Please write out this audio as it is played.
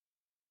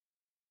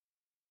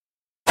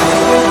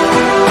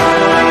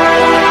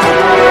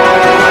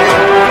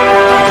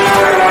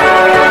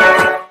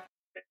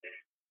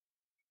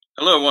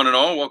Hello, one and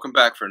all. Welcome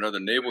back for another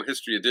Naval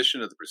History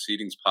edition of the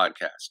Proceedings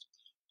podcast.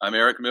 I'm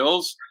Eric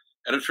Mills,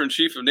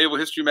 Editor-in-Chief of Naval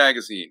History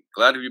Magazine.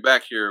 Glad to be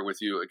back here with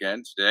you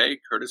again today,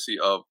 courtesy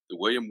of the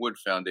William Wood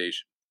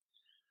Foundation.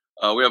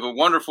 We have a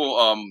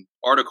wonderful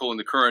article in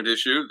the current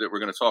issue that we're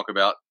going to talk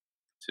about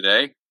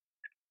today.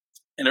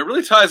 And it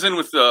really ties in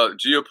with the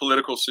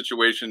geopolitical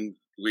situation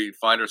we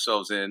find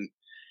ourselves in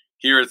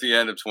here at the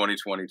end of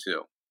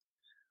 2022.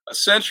 A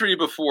century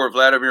before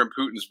Vladimir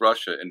Putin's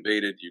Russia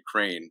invaded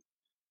Ukraine,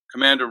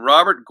 Commander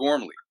Robert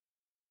Ghormley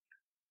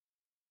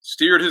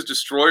steered his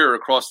destroyer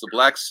across the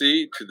Black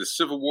Sea to the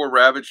Civil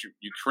War-ravaged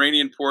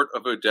Ukrainian port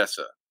of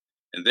Odessa,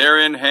 and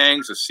therein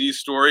hangs a sea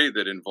story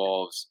that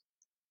involves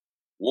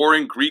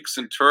warring Greeks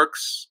and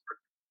Turks,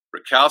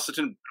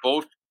 recalcitrant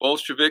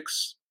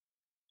Bolsheviks,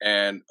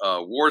 and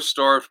a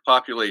war-starved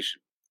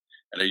population,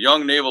 and a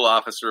young naval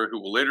officer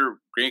who will later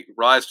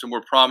rise to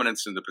more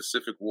prominence in the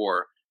Pacific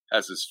War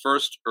as his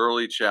first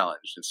early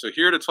challenge. And so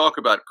here to talk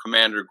about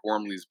Commander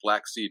Ghormley's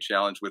Black Sea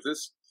Challenge with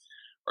us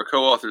are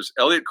co-authors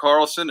Elliot,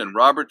 Carlson, and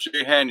Robert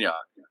J. Hanyok.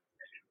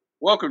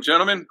 Welcome,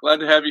 gentlemen. Glad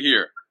to have you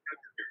here.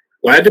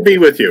 Glad to be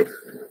with you.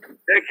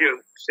 Thank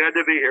you. Glad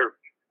to be here.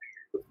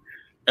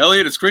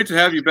 Elliot, it's great to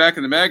have you back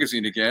in the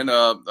magazine again.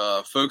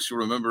 Folks who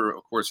remember,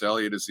 of course,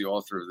 Elliot is the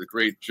author of the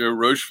great Joe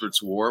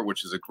Rochefort's War,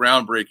 which is a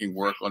groundbreaking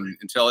work on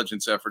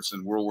intelligence efforts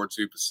in World War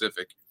II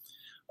Pacific.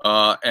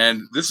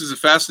 And this is a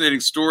fascinating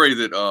story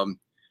that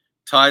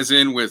ties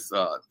in with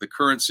the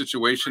current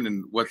situation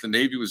and what the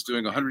Navy was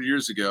doing 100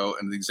 years ago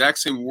in the exact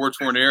same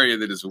war-torn area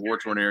that is a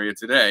war-torn area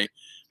today,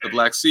 the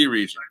Black Sea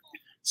region.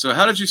 So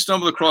how did you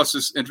stumble across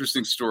this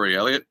interesting story,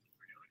 Elliot?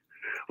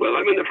 Well,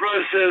 I'm in the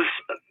process,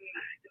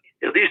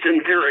 at least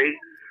in theory,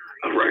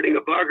 of writing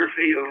a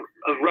biography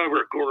of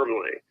Robert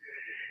Ghormley.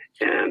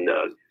 And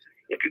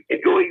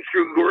in going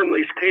through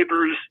Ghormley's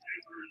papers,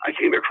 I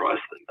came across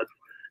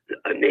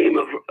a name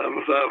of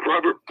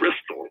Robert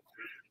Bristol,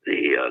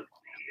 the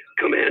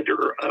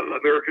commander of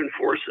American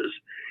forces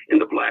in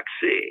the Black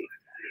Sea.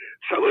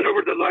 So I went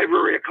over to the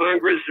Library of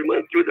Congress and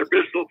went through the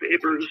Bristol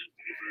papers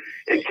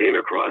and came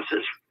across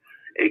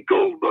a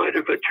gold mine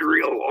of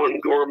material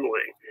on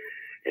Ghormley.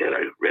 And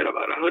I read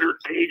about 100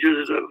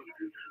 pages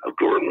of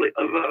Ghormley,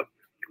 of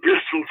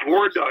Bristol's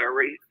war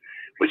diary,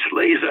 which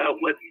lays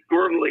out what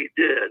Ghormley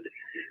did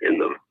in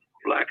the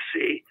Black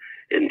Sea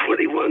in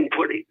 22.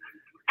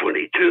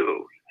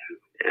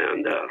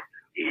 And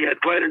he had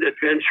quite an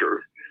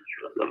adventure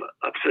of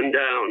ups and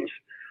downs.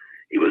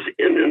 He was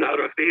in and out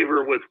of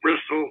favor with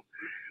Bristol,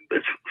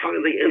 but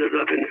finally ended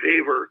up in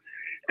favor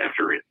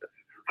after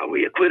how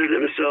he acquitted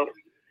himself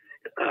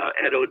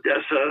at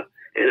Odessa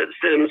and at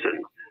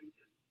Stimson.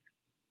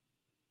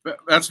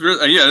 That's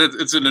really,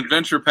 it's an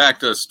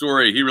adventure-packed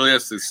story. He really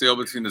has to sail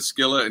between the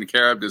Scylla and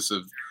Charybdis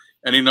of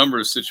any number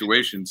of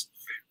situations.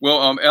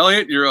 Well,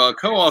 Elliot, your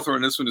co-author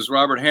on this one is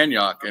Robert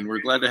Hanyok, and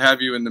we're glad to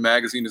have you in the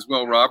magazine as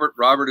well, Robert.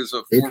 Robert is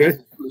a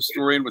former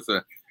historian with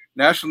the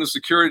National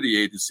Security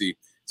Agency.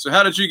 So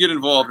how did you get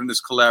involved in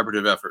this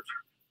collaborative effort?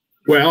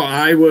 Well,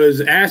 I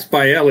was asked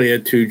by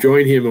Elliot to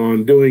join him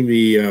on doing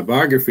the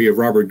biography of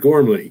Robert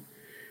Ghormley.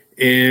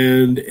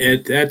 And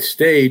at that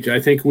stage, I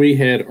think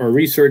our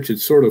research had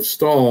sort of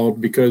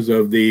stalled because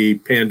of the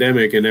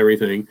pandemic and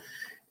everything.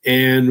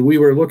 And we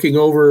were looking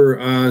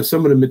over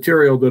some of the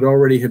material that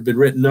already had been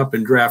written up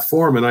in draft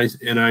form. And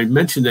I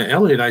mentioned to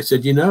Elliot, I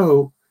said,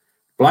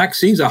 Black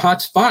Sea's a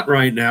hot spot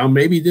right now.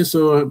 Maybe this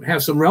will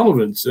have some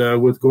relevance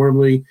with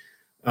Ghormley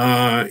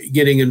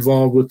getting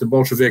involved with the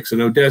Bolsheviks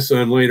in Odessa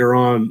and later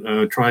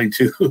on trying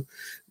to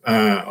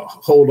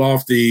hold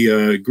off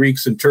the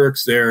Greeks and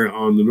Turks there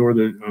on the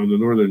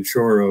northern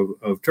shore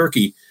of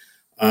Turkey.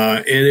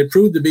 And it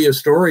proved to be a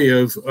story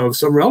of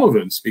some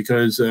relevance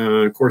because,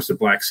 of course, the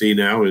Black Sea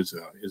now is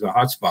a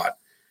hot spot.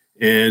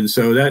 And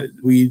so that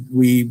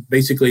we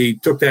basically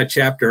took that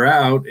chapter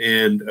out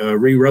and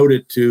rewrote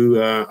it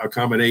to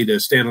accommodate a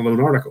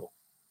standalone article.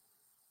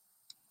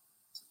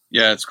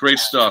 Yeah, it's great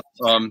stuff.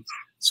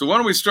 So why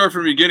don't we start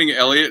from the beginning,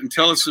 Elliot, and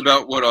tell us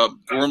about what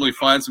Ghormley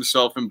finds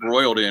himself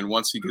embroiled in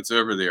once he gets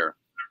over there.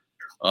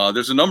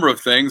 There's a number of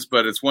things,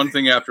 but it's one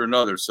thing after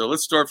another. So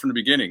let's start from the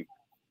beginning.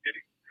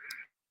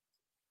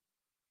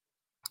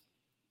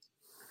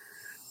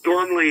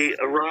 Ghormley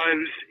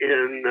arrives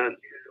in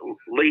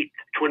late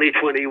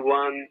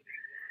 2021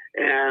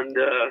 and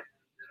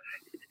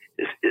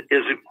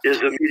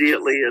is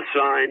immediately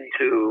assigned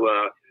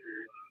to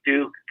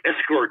do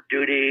escort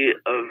duty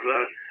of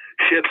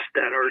ships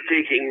that are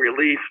taking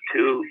relief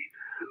to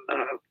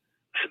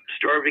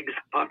starving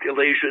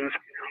populations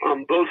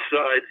on both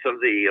sides of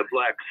the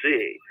Black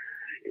Sea.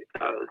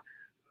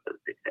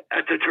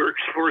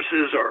 Ataturk's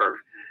forces are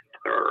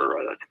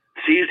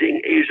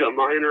seizing Asia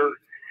Minor,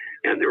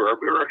 and there are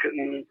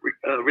American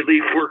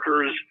relief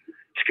workers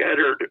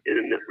scattered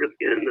in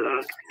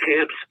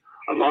camps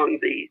along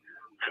the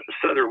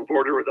southern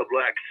border of the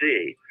Black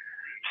Sea.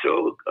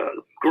 So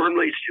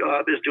Ghormley's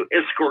job is to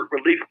escort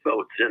relief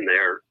boats in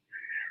there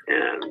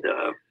and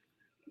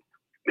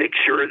make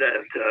sure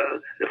that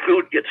the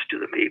food gets to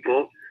the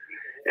people.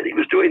 And he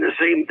was doing the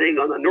same thing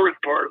on the north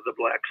part of the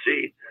Black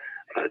Sea,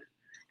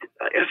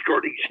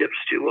 escorting ships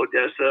to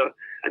Odessa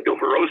and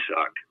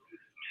Novorossiysk.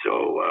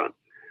 So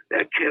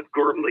that kept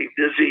Ghormley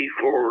busy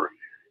for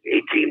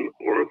 18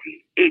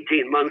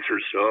 months or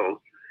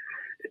so,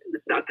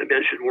 not to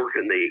mention work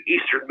in the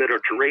Eastern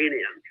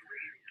Mediterranean.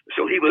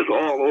 So he was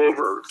all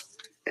over,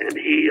 and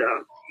he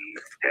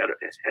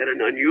had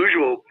an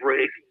unusual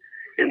break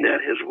in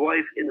that his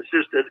wife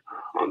insisted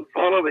on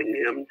following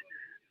him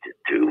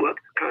to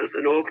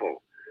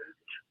Constantinople.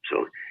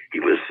 So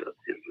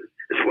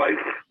his wife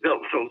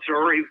felt so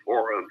sorry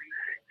for him.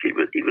 He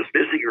was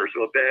missing her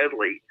so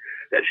badly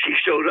that she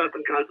showed up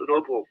in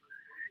Constantinople,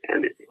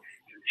 and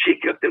she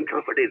kept him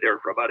company there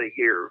for about a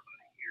year.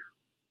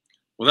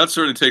 Well, that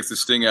certainly takes the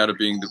sting out of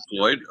being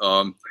deployed.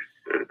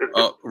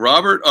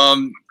 Robert,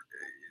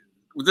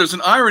 there's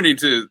an irony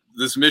to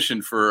this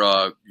mission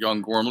for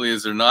young Ghormley,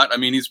 is there not? I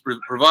mean, he's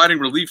providing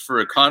relief for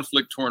a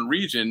conflict-torn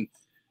region,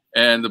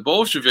 and the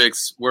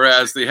Bolsheviks,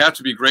 whereas they have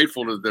to be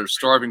grateful that their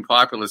starving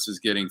populace is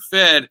getting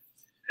fed,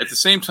 at the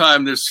same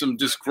time, there's some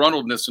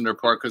disgruntledness in their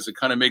part because it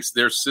kind of makes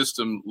their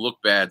system look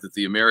bad that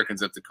the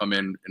Americans have to come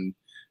in and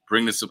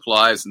bring the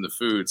supplies and the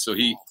food. So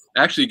he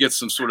actually gets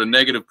some sort of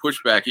negative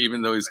pushback,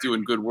 even though he's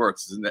doing good work.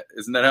 Isn't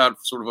that how it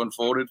sort of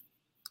unfolded?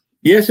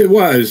 Yes, it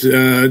was.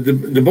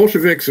 The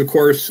Bolsheviks, of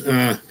course,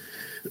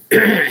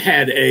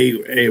 had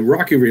a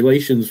rocky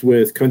relations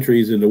with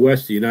countries in the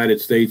West, the United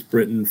States,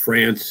 Britain,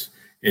 France,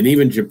 and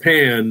even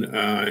Japan,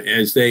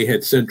 as they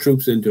had sent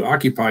troops in to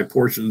occupy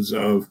portions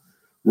of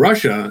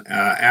Russia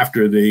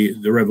after the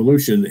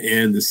revolution.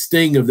 And the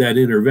sting of that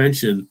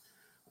intervention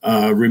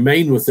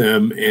remained with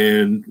them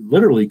and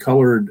literally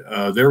colored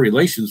their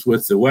relations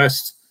with the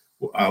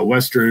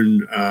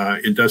Western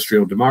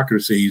industrial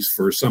democracies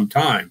for some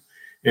time.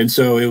 And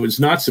so it was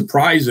not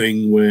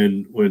surprising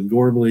when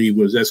Ghormley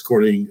was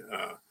escorting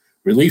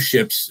relief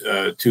ships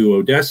to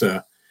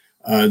Odessa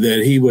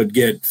that he would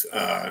get,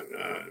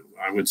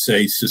 I would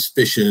say,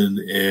 suspicion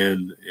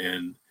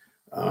and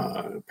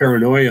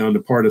paranoia on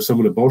the part of some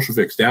of the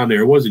Bolsheviks down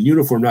there. It wasn't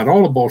uniform. Not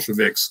all the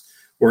Bolsheviks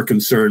were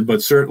concerned,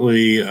 but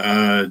certainly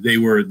they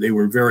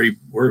were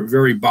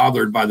very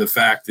bothered by the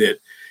fact that,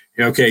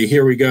 okay,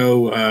 here we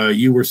go.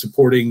 You were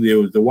supporting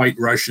the White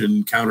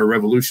Russian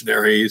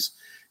counter-revolutionaries,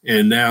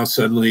 and now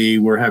suddenly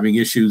we're having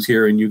issues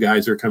here, and you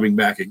guys are coming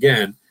back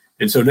again.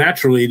 And so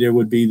naturally, there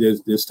would be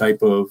this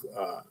type of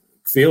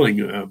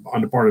feeling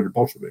on the part of the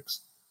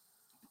Bolsheviks.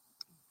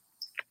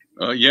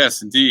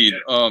 Yes, indeed.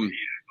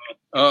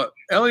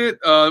 Elliot,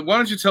 why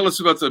don't you tell us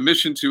about the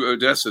mission to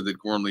Odessa that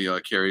Ghormley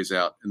carries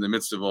out in the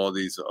midst of all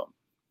these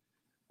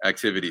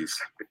activities?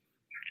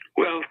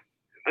 Well,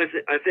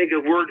 I think a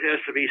word has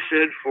to be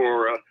said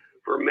for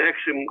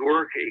Maxim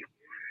Gorky.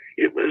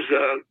 It was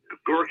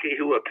Gorky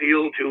who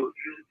appealed to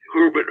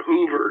Herbert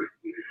Hoover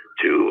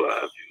to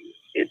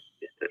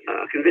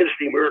convince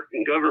the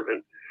American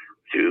government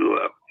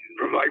to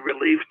provide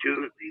relief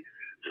to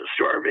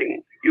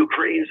starving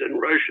Ukrainians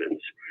and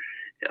Russians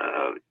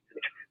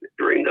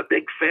during the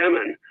big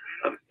famine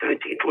of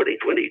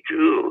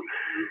 1920-22.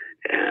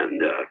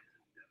 And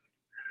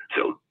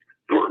so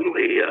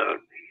Ghormley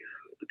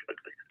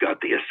got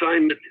the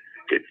assignment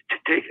to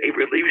take a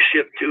relief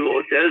ship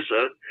to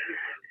Odessa.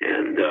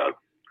 And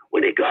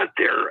when he got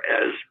there,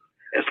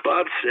 as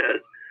Bob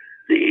said,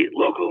 the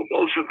local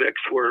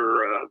Bolsheviks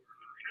were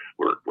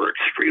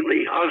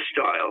extremely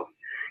hostile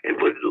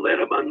and wouldn't let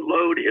him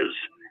unload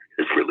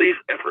his relief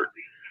effort.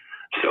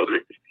 So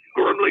that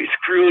Ghormley's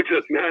crew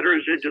took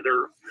matters into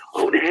their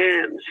own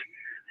hands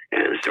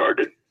and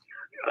started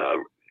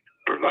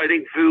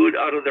providing food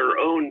out of their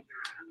own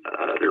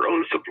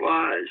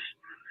supplies,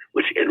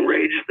 which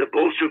enraged the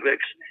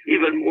Bolsheviks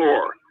even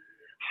more.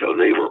 So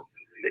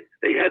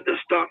they had to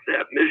stop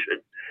that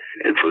mission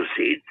and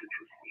proceed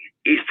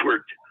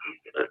eastward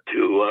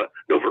to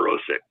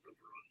Novorossiysk.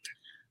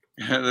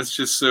 Yeah, that's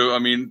just so. I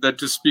mean, that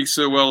just speaks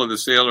so well of the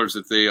sailors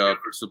that they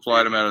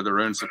supplied them out of their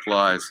own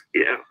supplies.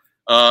 Yeah.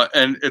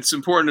 And it's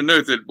important to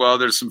note that while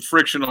there's some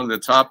friction on the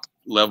top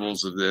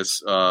levels of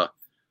this, on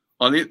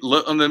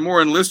the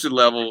more enlisted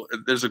level,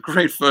 there's a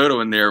great photo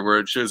in there where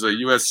it shows a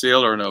U.S.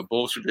 sailor and a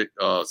Bolshevik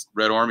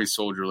Red Army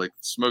soldier like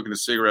smoking a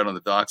cigarette on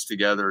the docks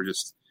together.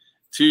 Just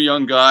two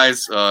young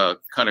guys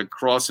kind of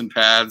crossing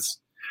paths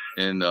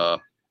and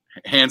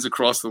hands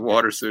across the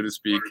water, so to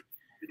speak.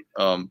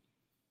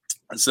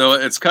 So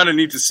it's kind of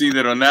neat to see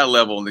that on that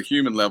level, on the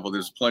human level,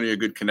 there's plenty of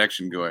good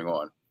connection going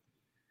on.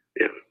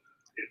 Yeah.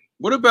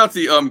 What about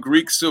the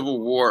Greek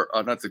Civil War?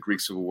 Not the Greek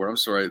Civil War. I'm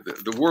sorry.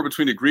 The war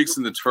between the Greeks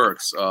and the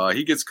Turks.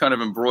 He gets kind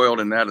of embroiled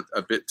in that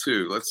a bit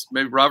too.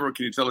 Maybe Robert,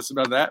 can you tell us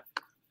about that?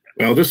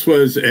 Well, this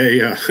was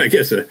I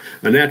guess a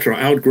natural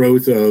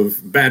outgrowth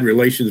of bad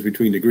relations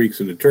between the Greeks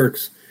and the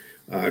Turks,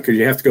 because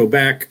you have to go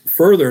back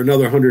further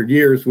another 100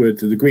 years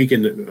with the Greek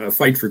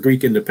fight for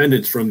Greek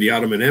independence from the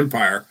Ottoman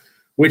Empire,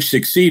 which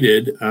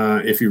succeeded.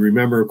 If you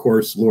remember, of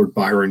course, Lord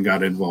Byron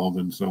got involved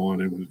and so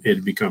on. It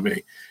had become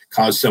a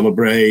cause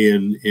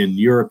célèbre in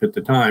Europe at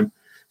the time.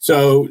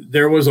 So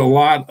there was a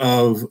lot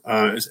of,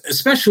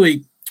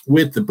 especially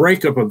with the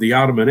breakup of the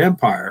Ottoman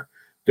Empire,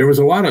 there was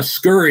a lot of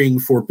scurrying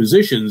for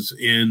positions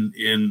in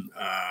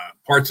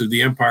parts of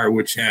the empire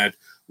which had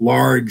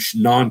large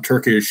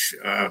non-Turkish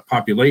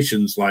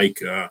populations,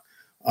 like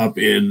up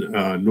in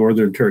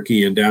northern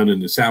Turkey and down in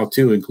the south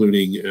too,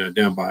 including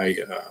down by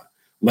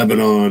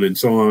Lebanon and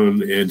so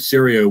on, and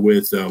Syria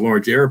with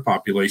large Arab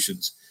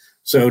populations.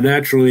 So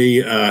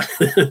naturally,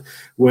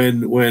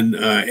 when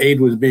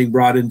aid was being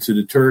brought into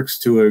the Turks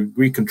to a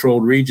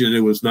Greek-controlled region, it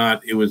was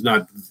not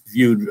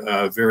viewed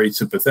very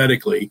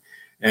sympathetically,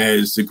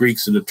 as the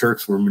Greeks and the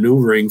Turks were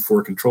maneuvering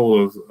for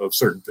control of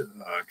certain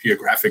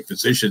geographic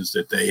positions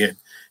that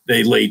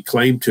they laid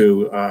claim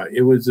to.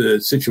 It was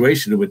a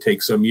situation that would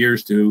take some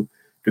years to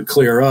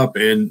clear up,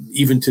 and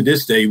even to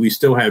this day, we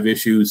still have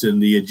issues in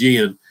the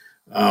Aegean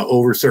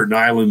over certain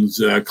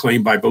islands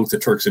claimed by both the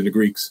Turks and the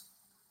Greeks.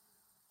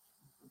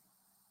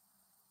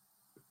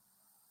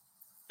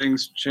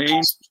 Things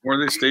change or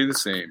they stay the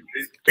same.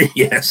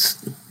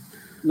 Yes.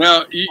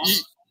 Now,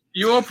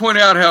 you all point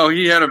out how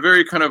he had a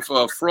very kind of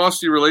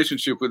frosty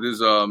relationship with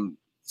his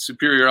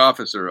superior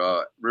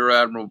officer, Rear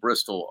Admiral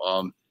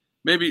Bristol.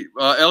 Maybe,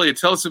 Elliot,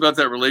 tell us about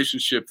that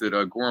relationship that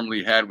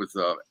Ghormley had with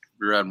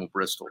Rear Admiral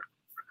Bristol.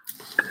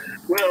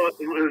 Well,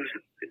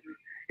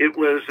 it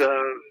was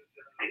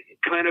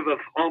kind of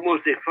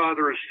almost a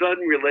father-son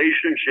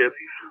relationship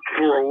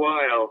for a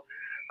while.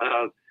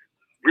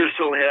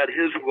 Bristol had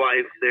his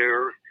wife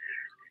there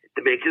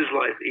to make his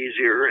life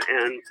easier,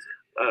 and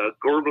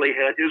Ghormley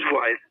had his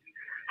wife.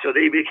 So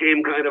they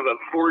became kind of a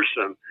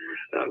foursome.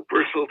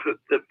 Bristol took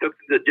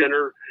the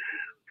dinner,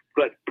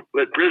 but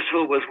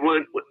Bristol was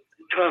one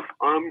tough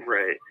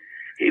hombre.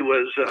 He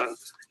was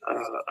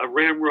a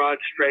ramrod,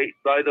 straight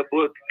by the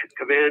book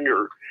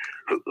commander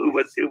who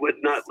would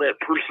not let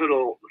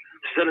personal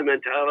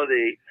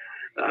sentimentality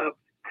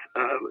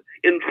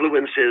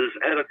influence his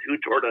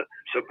attitude toward a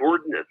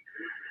subordinate.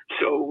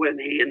 So when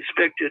he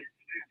inspected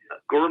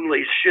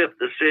Ghormley's ship,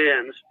 the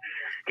Sands,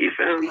 he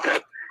found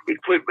that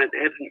equipment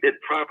hadn't been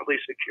properly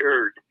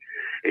secured,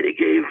 and he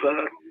gave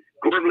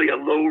Ghormley a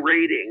low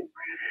rating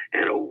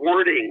and a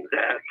warning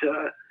that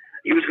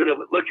he was going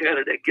to look at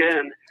it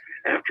again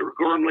after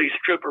Ghormley's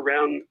trip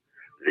around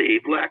the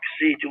Black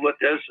Sea to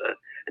Odessa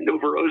and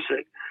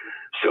Novorossiysk.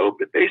 So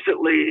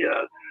basically,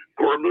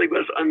 Ghormley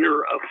was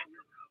under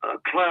a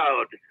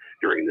cloud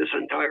during this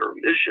entire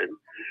mission.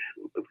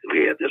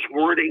 We had this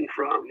warning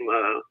from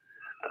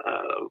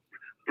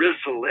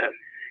Bristol that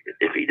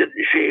if he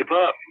didn't shape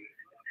up,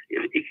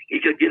 he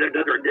could get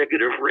another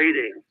negative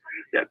rating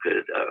that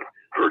could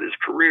hurt his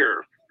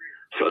career.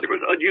 So there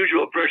was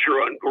unusual pressure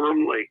on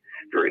Ghormley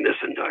during this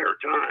entire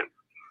time.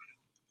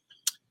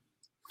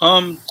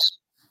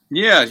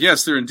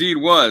 Yes, there indeed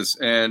was.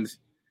 And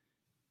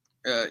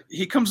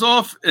he comes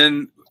off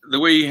in the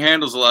way he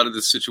handles a lot of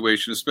this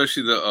situation,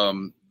 especially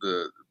the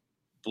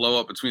blow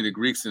up between the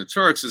Greeks and the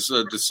Turks, is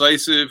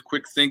decisive,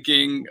 quick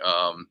thinking,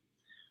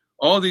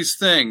 all these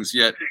things.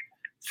 Yet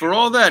for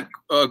all that,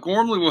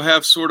 Ghormley will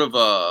have sort of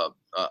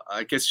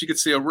I guess you could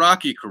say, a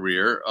rocky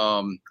career.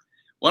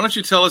 Why don't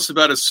you tell us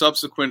about his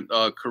subsequent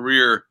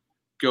career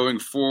going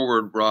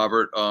forward,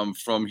 Robert,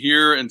 from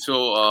here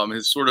until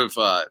his sort of,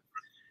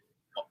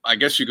 I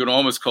guess you could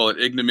almost call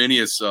it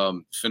ignominious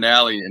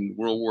finale in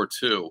World War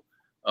II.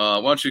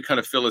 Why don't you kind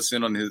of fill us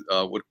in on his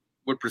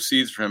what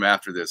proceeds for him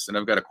after this? And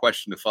I've got a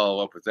question to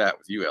follow up with that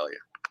with you, Elliot.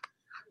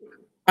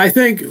 I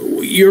think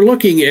you're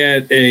looking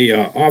at a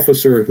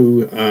officer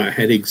who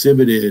had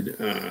exhibited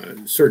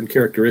certain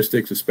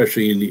characteristics,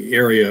 especially in the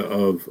area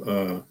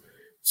of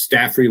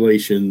staff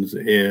relations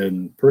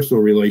and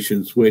personal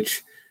relations,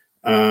 which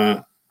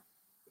kind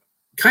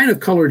of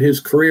colored his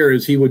career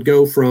as he would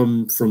go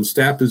from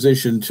staff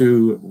position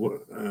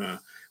to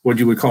what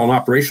you would call an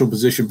operational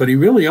position. But he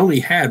really only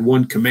had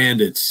one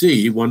command at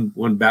sea,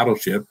 one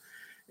battleship,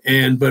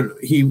 but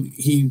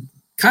he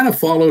kind of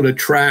followed a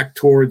track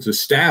towards a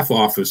staff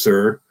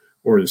officer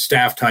or the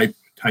staff type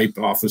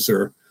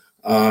officer,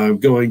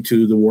 going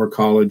to the War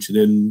College and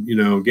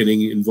then,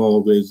 getting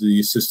involved as the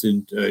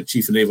assistant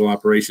chief of naval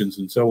operations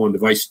and so on, the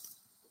vice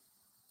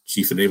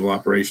chief of naval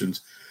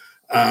operations.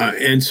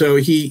 And so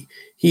he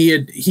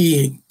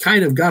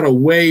kind of got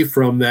away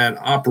from that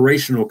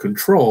operational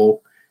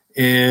control,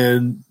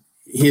 and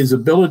his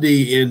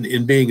ability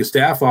in being a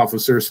staff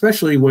officer,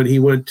 especially when he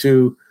went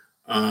to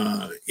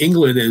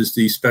England as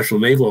the special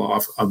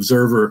naval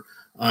observer.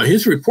 I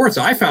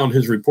found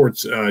his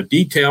reports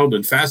detailed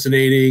and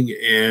fascinating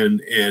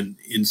and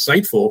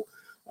insightful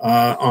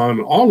on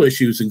all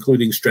issues,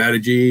 including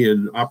strategy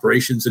and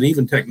operations and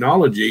even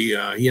technology.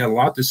 He had a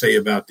lot to say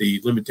about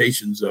the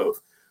limitations of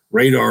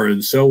radar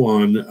and so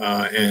on,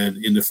 and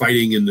in the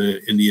fighting in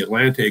the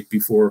Atlantic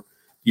before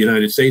the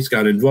United States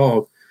got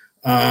involved.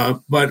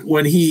 But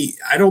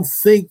I don't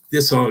think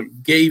this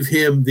gave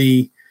him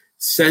the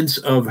sense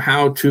of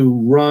how to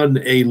run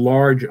a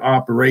large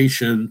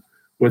operation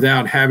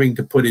without having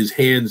to put his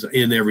hands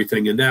in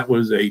everything. And that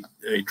was a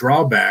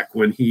drawback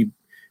when he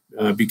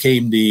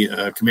became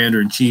the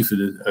commander-in-chief of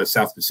the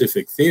South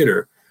Pacific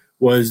Theater,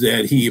 was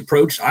that he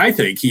approached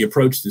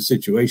the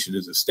situation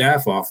as a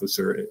staff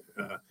officer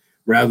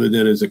rather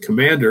than as a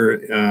commander,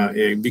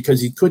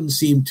 because he couldn't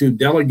seem to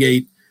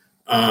delegate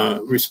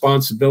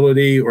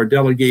responsibility or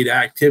delegate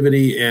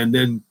activity and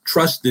then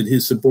trust that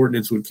his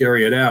subordinates would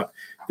carry it out.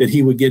 That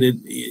he would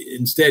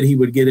instead he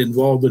would get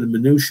involved in the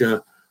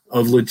minutia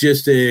of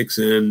logistics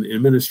and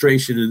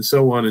administration and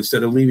so on,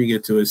 instead of leaving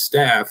it to his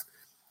staff.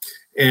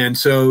 And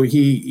so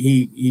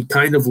he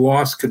kind of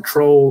lost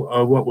control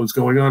of what was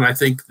going on. I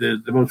think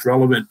the most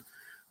relevant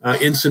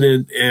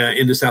incident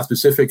in the South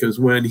Pacific is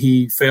when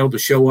he failed to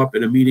show up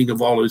at a meeting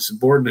of all his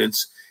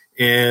subordinates,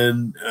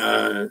 and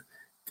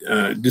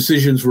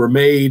decisions were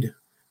made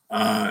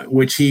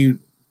which he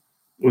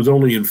was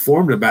only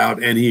informed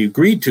about and he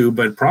agreed to,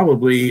 but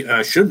probably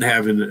shouldn't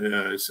have,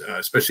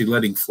 especially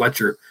letting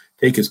Fletcher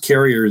take his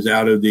carriers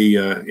out of the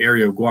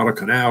area of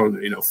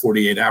Guadalcanal,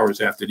 48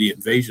 hours after the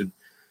invasion.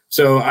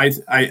 So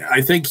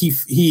I think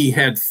he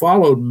had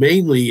followed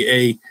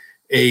mainly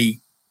a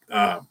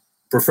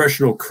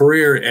professional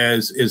career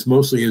as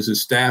mostly as a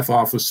staff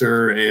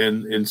officer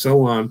and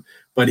so on,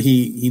 but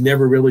he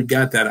never really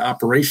got that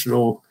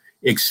operational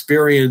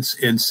experience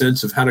and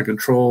sense of how to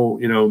control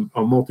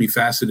a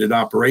multifaceted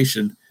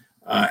operation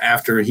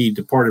after he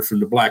departed from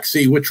the Black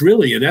Sea, which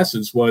really in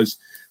essence was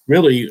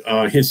really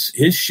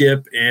his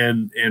ship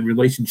and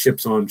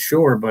relationships on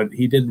shore, but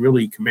he didn't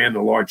really command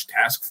a large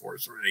task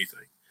force or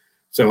anything.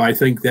 So I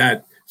think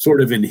that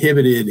sort of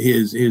inhibited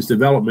his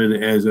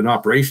development as an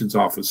operations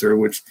officer,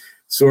 which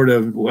sort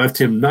of left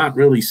him not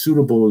really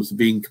suitable as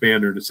being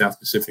commander of the South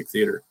Pacific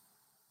Theater.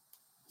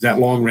 Does that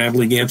long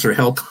rambling answer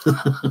help?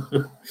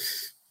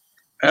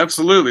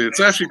 Absolutely. It's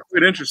actually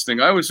quite interesting.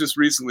 I was just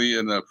recently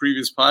in a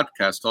previous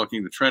podcast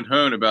talking to Trent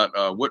Hone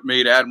about what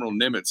made Admiral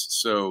Nimitz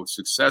so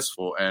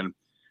successful. And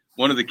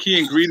one of the key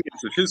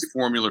ingredients of his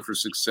formula for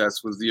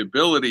success was the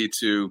ability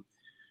to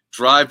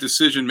drive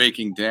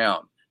decision-making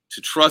down, to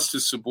trust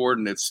his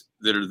subordinates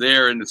that are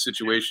there in the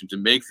situation to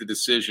make the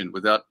decision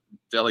without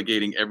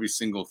delegating every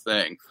single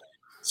thing.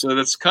 So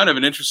that's kind of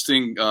an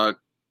interesting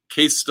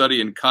case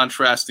study in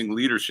contrasting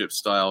leadership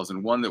styles,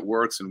 and one that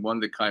works and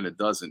one that kind of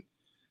doesn't.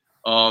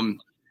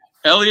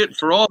 Elliot,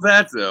 for all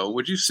that though,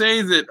 would you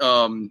say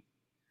that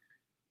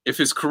if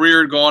his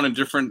career had gone in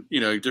different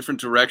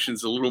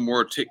directions, a little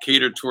more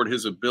catered toward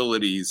his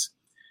abilities,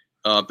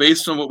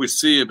 based on what we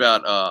see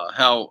about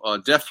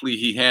how deftly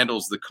he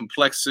handles the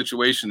complex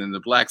situation in the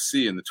Black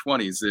Sea in the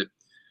 1920s, that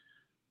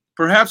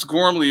perhaps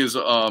Ghormley is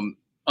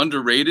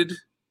underrated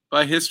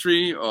by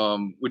history?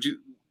 Would you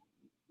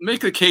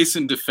make a case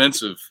in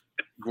defense of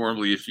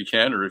Ghormley if you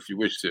can, or if you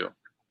wish to?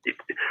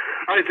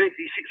 I think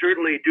he's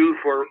certainly due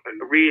for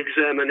a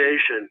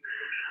re-examination.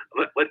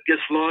 What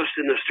gets lost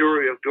in the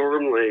story of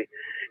Ghormley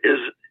is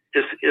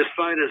his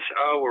finest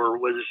hour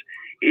was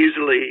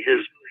easily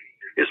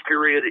his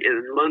period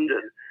in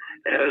London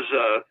as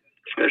a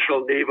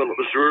special naval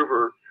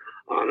observer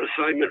on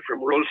assignment from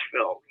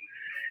Roosevelt.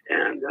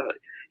 And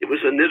it was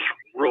in this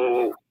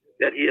role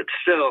that he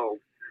excelled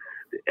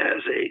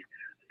as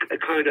a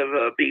kind of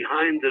a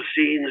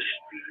behind-the-scenes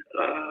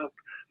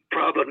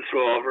problem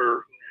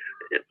solver,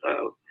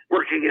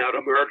 working out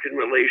American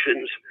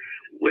relations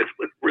with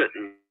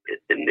Britain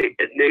in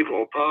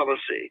naval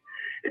policy.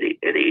 And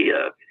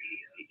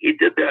he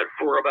did that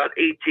for about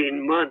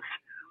 18 months,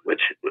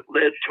 which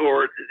led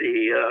toward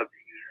the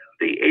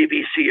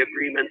ABC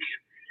agreements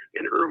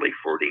in early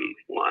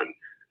 41.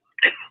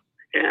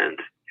 And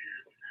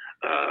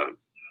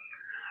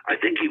I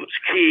think he was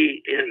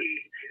key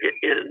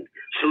in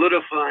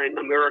solidifying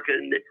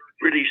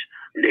American-British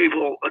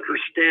naval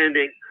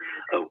understanding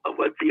of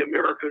what the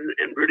American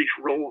and British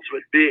roles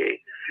would be.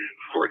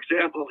 For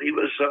example, he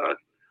was a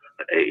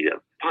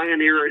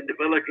pioneer in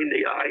developing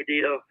the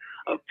idea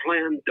of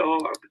Plan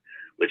Dog,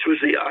 which was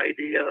the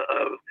idea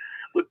of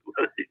the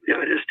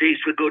United States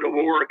would go to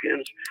war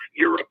against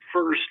Europe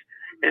first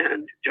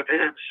and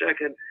Japan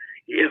second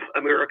if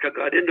America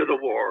got into the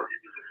war.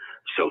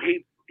 So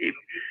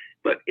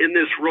but in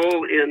this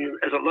role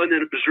as a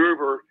London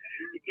observer,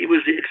 he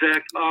was the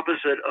exact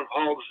opposite of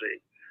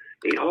Halsey.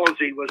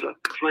 Halsey was a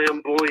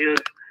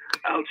flamboyant,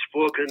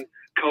 outspoken,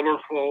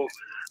 colorful,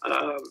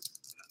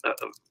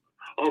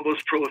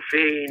 almost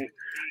profane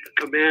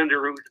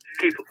commander who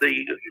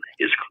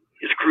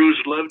his crews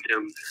loved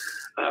him.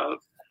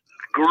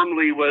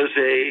 Ghormley was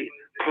a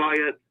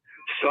quiet,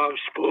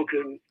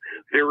 soft-spoken,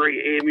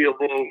 very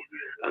amiable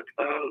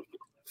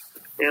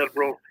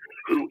admiral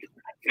who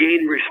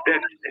gained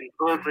respect and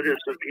confidence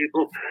of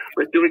people,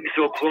 but doing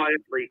so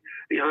quietly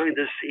behind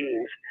the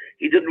scenes.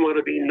 He didn't want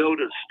to be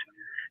noticed,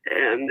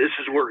 and this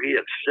is where he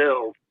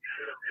excelled.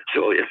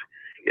 So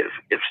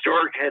if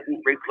Stark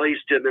hadn't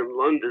replaced him in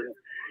London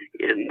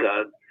in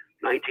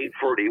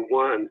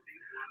 1941,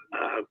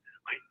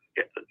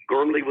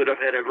 Ghormley would have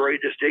had a very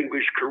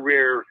distinguished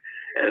career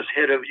as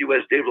head of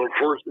U.S. naval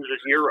forces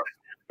in Europe,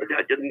 but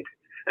that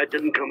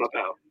didn't come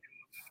about.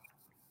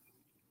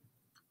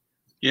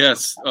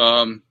 Yes,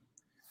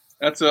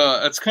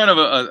 that's kind of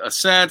a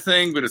sad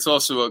thing, but it's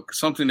also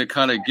something that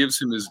kind of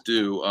gives him his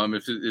due.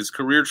 If his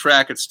career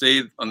track had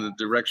stayed on the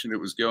direction it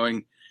was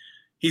going,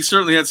 he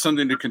certainly had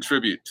something to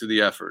contribute to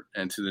the effort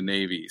and to the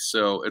Navy.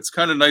 So it's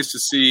kind of nice to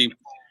see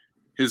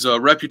his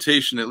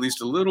reputation at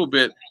least a little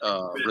bit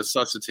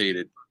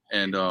resuscitated.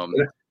 And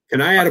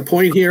can I add a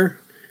point here?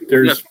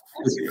 There's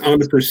on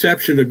the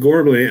perception of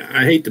Ghormley.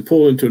 I hate to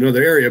pull into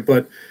another area,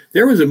 but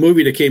there was a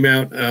movie that came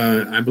out,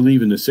 I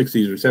believe, in the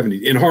 60s or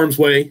 70s, In Harm's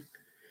Way.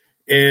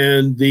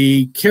 And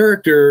the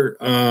character,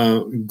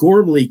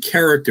 Ghormley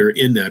character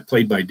in that,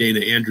 played by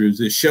Dana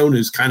Andrews, is shown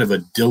as kind of a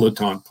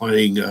dilettante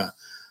playing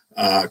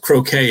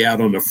croquet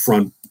out on the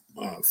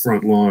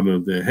front lawn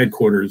of the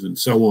headquarters and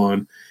so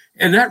on.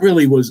 And that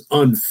really was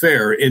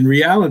unfair. In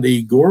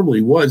reality,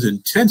 Ghormley was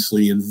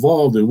intensely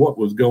involved in what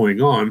was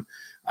going on.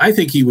 I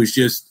think he was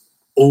just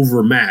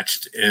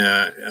overmatched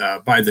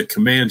by the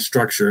command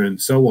structure and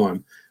so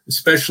on,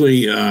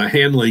 especially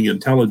handling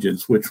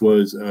intelligence, which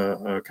was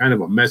kind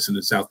of a mess in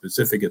the South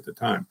Pacific at the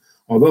time.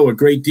 Although a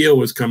great deal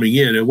was coming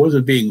in, it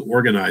wasn't being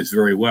organized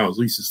very well, at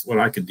least is what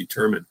I can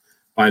determine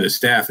by the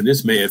staff. And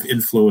this may have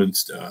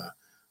influenced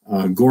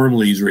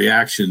Ghormley's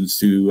reactions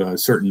to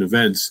certain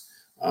events,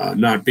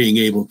 not being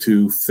able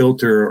to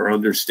filter or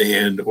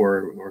understand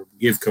or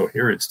give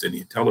coherence to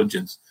the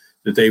intelligence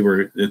that they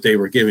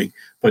were giving.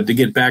 But to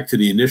get back to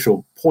the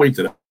initial point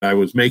that I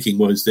was making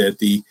was that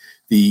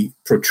the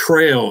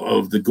portrayal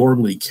of the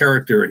Ghormley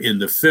character in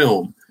the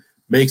film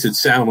makes it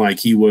sound like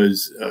he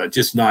was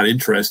just not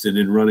interested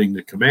in running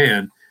the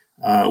command,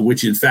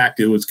 which in fact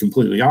it was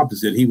completely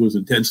opposite. He was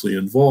intensely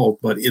involved,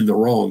 but in the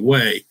wrong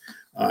way,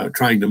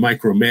 trying to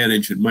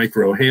micromanage and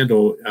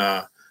micro-handle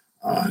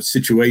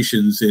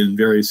situations in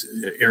various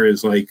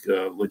areas like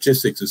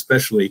logistics,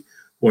 especially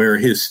where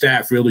his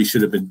staff really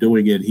should have been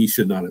doing it. He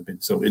should not have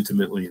been so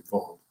intimately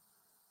involved.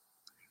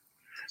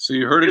 So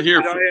you heard it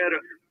here. I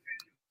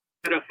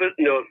had a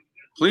footnote.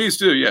 Please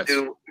do, yes.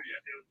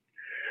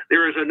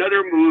 There is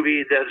another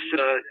movie that's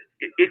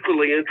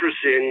equally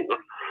interesting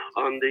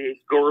on the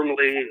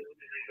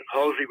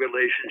Ghormley-Halsey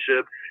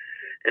relationship,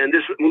 and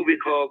this movie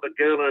called The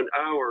Gallant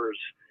Hours,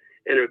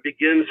 and it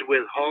begins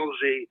with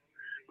Halsey,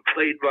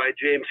 played by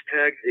James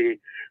Cagney,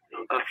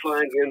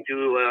 flying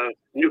into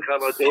New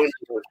Caledonia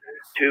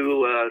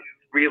to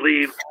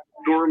relieve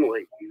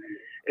Ghormley.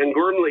 And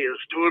Ghormley is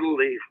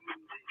totally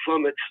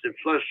flummoxed and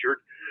flustered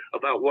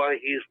about why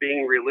he's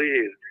being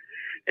relieved.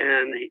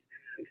 And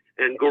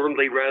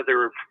Ghormley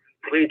rather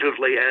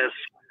plaintively asks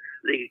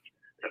the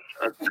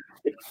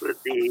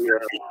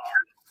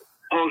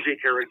Halsey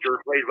character,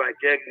 played by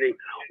Cagney,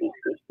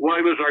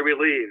 why was I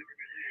relieved?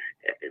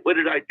 What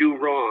did I do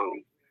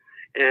wrong?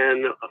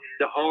 And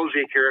the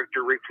Halsey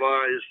character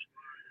replies,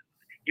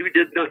 you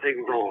did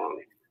nothing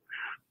wrong,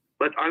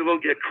 but I will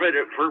get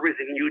credit for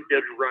everything you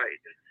did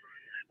right.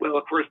 Well,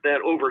 of course,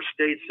 that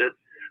overstates it.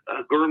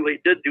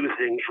 Ghormley did do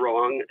things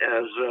wrong,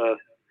 as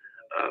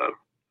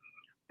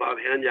Bob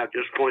Hanyok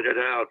just pointed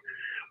out.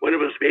 One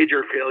of his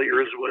major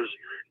failures was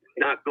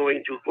not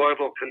going to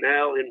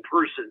Guadalcanal in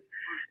person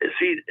and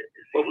see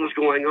what was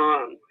going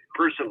on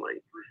personally.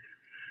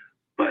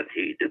 But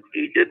he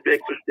did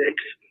make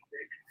mistakes,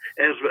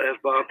 as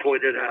Bob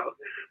pointed out.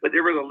 But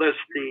nevertheless,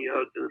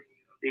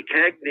 the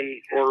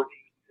Cagney or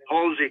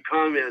Halsey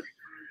comment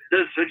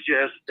does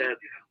suggest that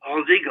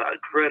Halsey got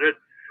credit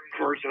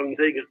for some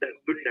things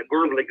that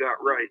Ghormley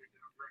got right.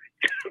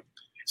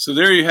 So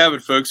there you have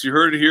it, folks. You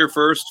heard it here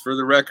first, for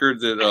the record,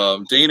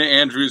 that Dana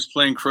Andrews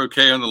playing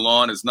croquet on the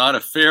lawn is not a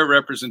fair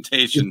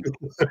representation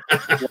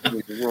of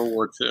World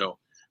War II.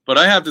 But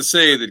I have to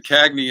say that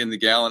Cagney in The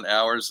Gallant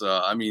Hours,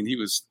 he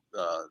was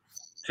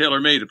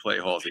tailor-made to play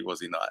Halsey, was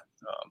he not?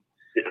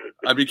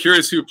 I'd be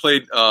curious who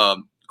played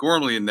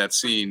Ghormley in that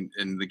scene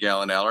in The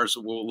Gallant Hours.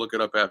 So we'll look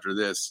it up after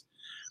this.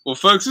 Well,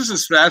 folks, this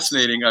is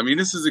fascinating. I mean,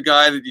 this is a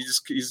guy that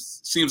he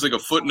seems like a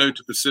footnote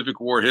to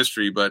Pacific War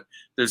history, but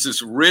there's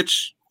this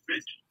rich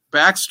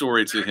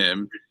backstory to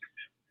him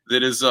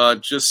that is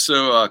just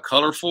so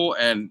colorful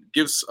and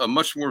gives a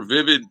much more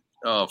vivid,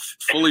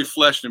 fully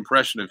fleshed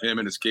impression of him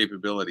and his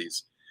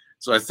capabilities.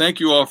 So I thank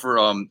you all for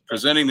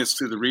presenting this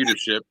to the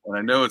readership, and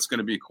I know it's going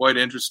to be quite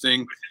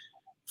interesting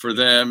for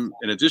them.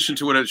 In addition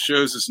to what it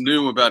shows us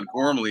new about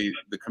Ghormley,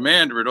 the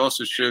commander, it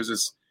also shows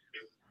us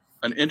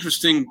an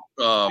interesting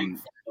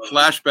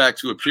flashback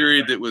to a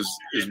period that was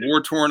as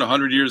war-torn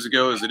 100 years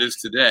ago as it is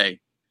today,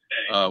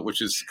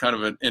 which is kind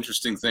of an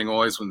interesting thing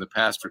always when the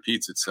past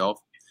repeats itself.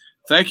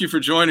 Thank you for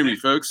joining me,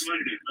 folks,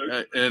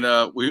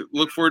 and we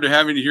look forward to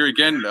having you here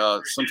again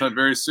sometime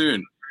very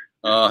soon.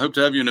 I hope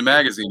to have you in the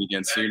magazine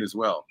again soon as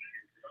well.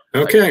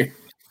 Okay.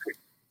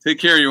 Take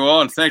care, you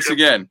all, and thanks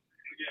again.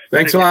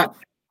 Thanks a lot.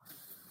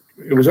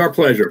 It was our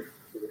pleasure.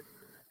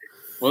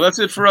 Well, that's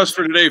it for us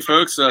for today,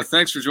 folks.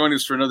 Thanks for joining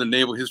us for another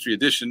Naval History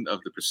edition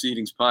of the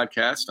Proceedings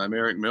podcast. I'm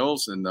Eric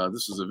Mills, and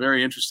this is a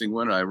very interesting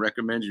one. I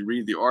recommend you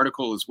read the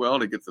article as well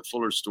to get the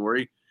fuller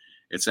story.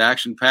 It's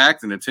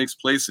action-packed, and it takes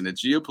place in a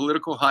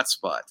geopolitical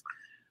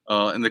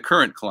hotspot in the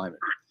current climate.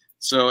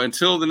 So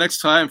until the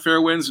next time,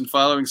 fair winds and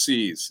following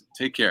seas.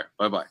 Take care.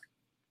 Bye-bye.